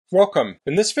Welcome.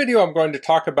 In this video I'm going to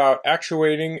talk about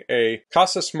actuating a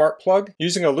Kasa smart plug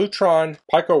using a Lutron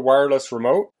Pico wireless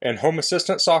remote and Home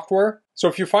Assistant software. So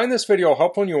if you find this video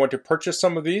helpful and you want to purchase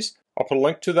some of these, I'll put a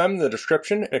link to them in the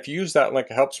description. If you use that link,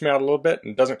 it helps me out a little bit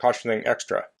and doesn't cost you anything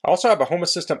extra. I also have a Home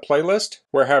Assistant playlist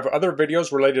where I have other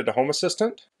videos related to Home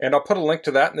Assistant, and I'll put a link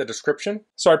to that in the description.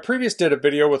 So I previously did a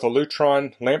video with a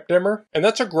Lutron lamp dimmer, and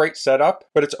that's a great setup,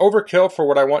 but it's overkill for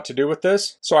what I want to do with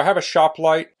this. So I have a shop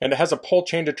light, and it has a pull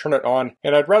chain to turn it on,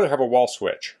 and I'd rather have a wall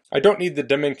switch. I don't need the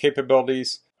dimming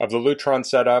capabilities of the Lutron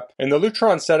setup. And the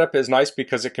Lutron setup is nice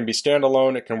because it can be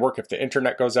standalone. It can work if the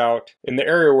internet goes out. In the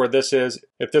area where this is,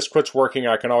 if this quits working,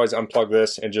 I can always unplug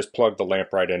this and just plug the lamp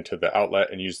right into the outlet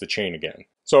and use the chain again.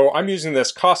 So I'm using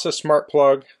this Kasa smart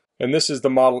plug, and this is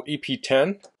the model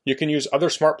EP10. You can use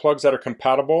other smart plugs that are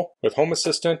compatible with Home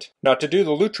Assistant. Now to do the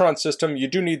Lutron system, you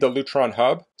do need the Lutron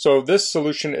hub. So this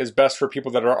solution is best for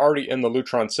people that are already in the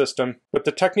Lutron system, but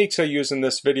the techniques I use in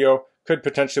this video could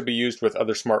potentially be used with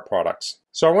other smart products.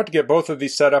 So I want to get both of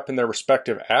these set up in their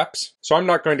respective apps. So I'm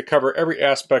not going to cover every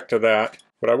aspect of that,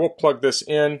 but I will plug this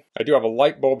in. I do have a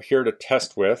light bulb here to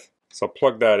test with, so I'll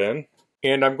plug that in.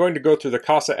 And I'm going to go through the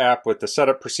Kasa app with the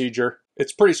setup procedure.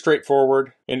 It's pretty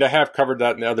straightforward, and I have covered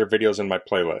that in the other videos in my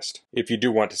playlist, if you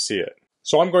do want to see it.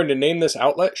 So I'm going to name this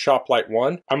outlet Shop Light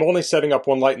 1. I'm only setting up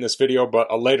one light in this video,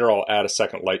 but later I'll add a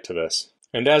second light to this.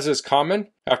 And as is common,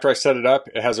 after I set it up,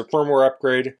 it has a firmware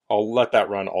upgrade. I'll let that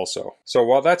run also. So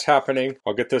while that's happening,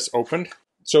 I'll get this opened.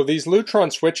 So these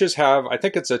Lutron switches have, I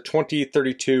think it's a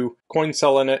 2032 coin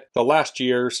cell in it, the last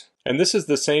year's. And this is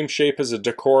the same shape as a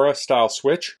Decora style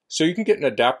switch. So you can get an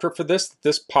adapter for this that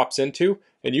this pops into,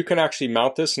 and you can actually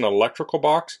mount this in an electrical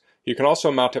box. You can also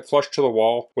mount it flush to the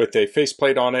wall with a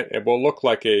faceplate on it. It will look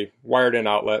like a wired in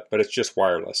outlet, but it's just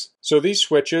wireless. So these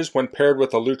switches, when paired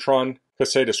with a Lutron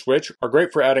Kasa switch, are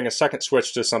great for adding a second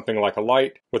switch to something like a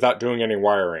light without doing any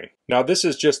wiring. Now this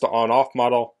is just the on-off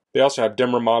model. They also have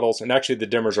dimmer models, and actually the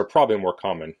dimmers are probably more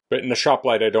common. But in the shop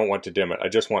light, I don't want to dim it. I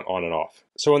just want on and off.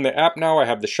 So in the app now, I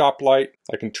have the shop light.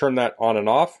 I can turn that on and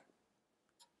off.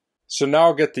 So now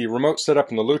I'll get the remote set up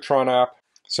in the Lutron app.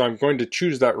 So I'm going to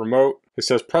choose that remote. It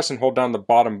says press and hold down the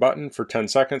bottom button for 10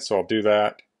 seconds, so I'll do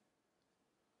that.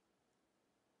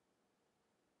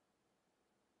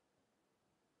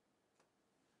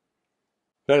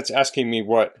 Then it's asking me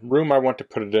what room I want to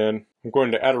put it in. I'm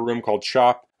going to add a room called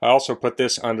Shop. I also put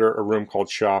this under a room called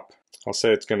Shop. I'll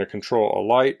say it's going to control a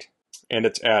light, and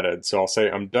it's added. So I'll say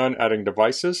I'm done adding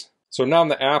devices. So now in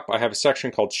the app, I have a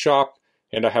section called Shop,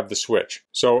 and I have the switch.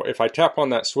 So if I tap on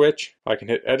that switch, I can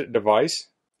hit Edit Device,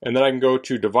 and then I can go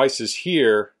to Devices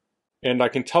here, and I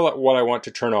can tell it what I want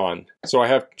to turn on. So I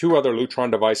have two other Lutron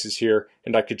devices here,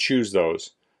 and I could choose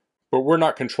those. But we're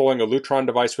not controlling a Lutron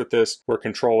device with this, we're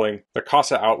controlling the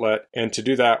Kasa outlet, and to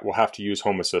do that, we'll have to use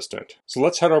Home Assistant. So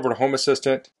let's head over to Home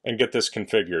Assistant and get this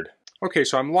configured. Okay,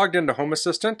 so I'm logged into Home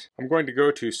Assistant. I'm going to go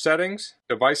to Settings,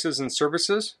 Devices and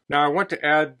Services. Now I want to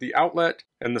add the outlet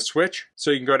and the switch.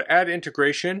 So you can go to Add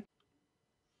Integration.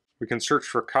 We can search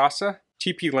for Kasa.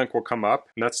 TP-Link will come up,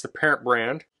 and that's the parent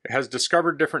brand. It has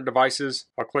discovered different devices.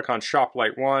 I'll click on Shop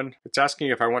Light 1. It's asking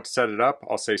if I want to set it up.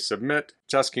 I'll say Submit.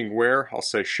 It's asking where. I'll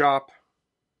say Shop,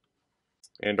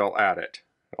 and I'll add it.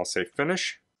 I'll say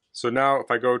Finish. So now if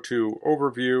I go to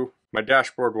Overview, my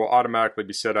dashboard will automatically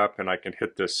be set up, and I can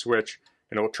hit this switch,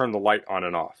 and it will turn the light on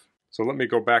and off. So let me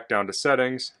go back down to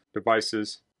Settings,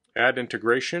 Devices, Add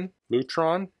Integration,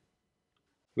 Lutron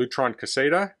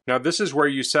Kasa. Now this is where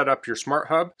you set up your smart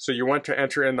hub. So you want to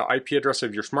enter in the IP address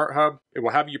of your smart hub. It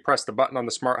will have you press the button on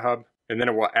the smart hub, and then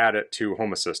it will add it to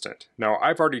Home Assistant. Now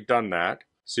I've already done that.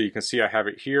 So you can see I have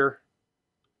it here,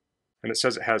 and it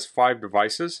says it has 5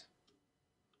 devices.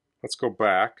 Let's go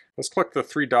back. Let's click the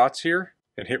 3 dots here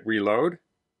and hit reload.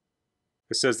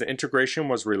 It says the integration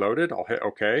was reloaded. I'll hit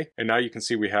OK. And now you can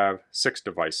see we have 6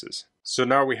 devices. So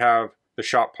now we have the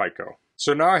Shop Pico.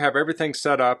 So now I have everything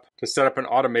set up to set up an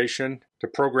automation to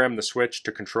program the switch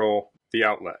to control the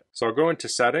outlet. So I'll go into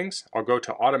Settings, I'll go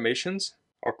to Automations,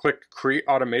 I'll click Create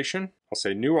Automation, I'll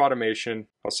say New Automation,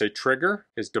 I'll say Trigger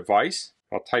is Device,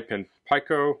 I'll type in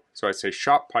Pico, so I say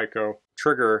Shop Pico,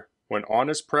 Trigger when on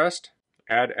is pressed,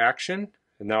 Add Action,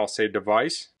 and then I'll say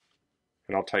Device,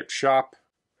 and I'll type Shop,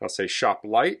 I'll say Shop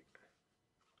Light,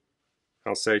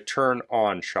 I'll say Turn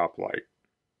on Shop Light.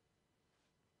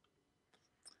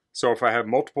 So if I have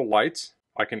multiple lights,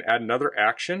 I can add another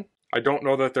action. I don't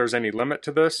know that there's any limit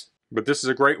to this, but this is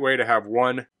a great way to have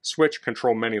one switch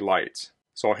control many lights.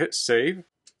 So I'll hit Save.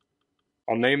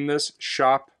 I'll name this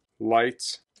Shop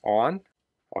Lights On.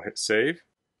 I'll hit Save.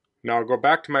 Now I'll go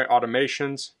back to my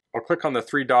automations. I'll click on the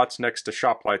 3 dots next to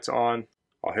Shop Lights On.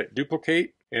 I'll hit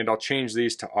Duplicate, and I'll change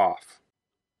these to off.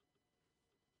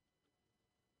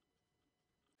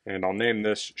 And I'll name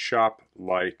this shop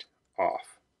light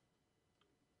off.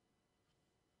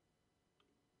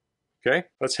 Okay,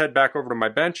 let's head back over to my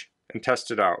bench and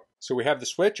test it out. So we have the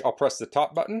switch. I'll press the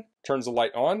top button, turns the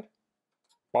light on.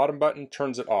 Bottom button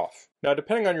turns it off. Now,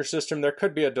 depending on your system, there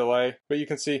could be a delay, but you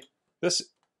can see this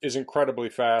is incredibly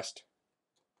fast.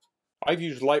 I've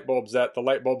used light bulbs that the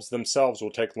light bulbs themselves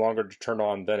will take longer to turn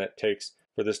on than it takes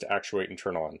for this to actuate and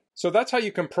turn on. So that's how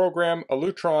you can program a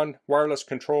Lutron wireless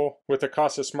control with a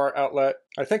Kasa smart outlet.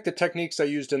 I think the techniques I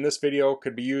used in this video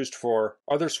could be used for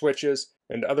other switches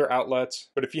and other outlets.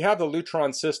 But if you have the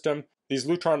Lutron system, these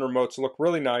Lutron remotes look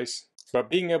really nice. But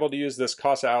being able to use this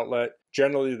Kasa outlet,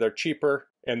 generally they're cheaper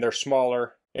and they're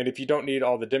smaller. And if you don't need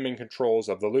all the dimming controls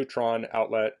of the Lutron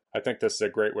outlet, I think this is a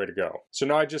great way to go. So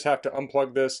now I just have to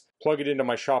unplug this, plug it into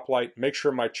my shop light, make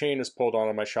sure my chain is pulled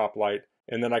on my shop light,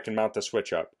 and then I can mount the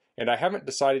switch up. And I haven't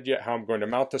decided yet how I'm going to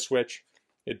mount the switch.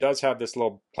 It does have this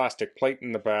little plastic plate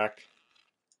in the back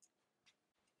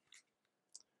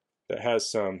that has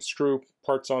some screw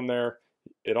parts on there.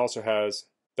 It also has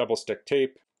double stick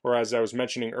tape, or as I was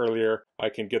mentioning earlier, I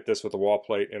can get this with a wall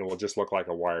plate and it will just look like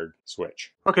a wired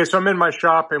switch. Okay, so I'm in my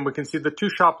shop and we can see the two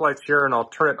shop lights here, and I'll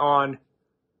turn it on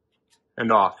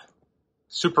and off.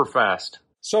 Super fast.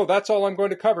 So that's all I'm going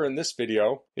to cover in this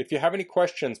video. If you have any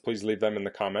questions, please leave them in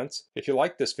the comments. If you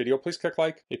like this video, please click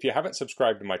like. If you haven't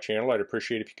subscribed to my channel, I'd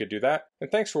appreciate if you could do that. And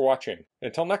thanks for watching.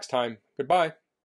 Until next time, goodbye.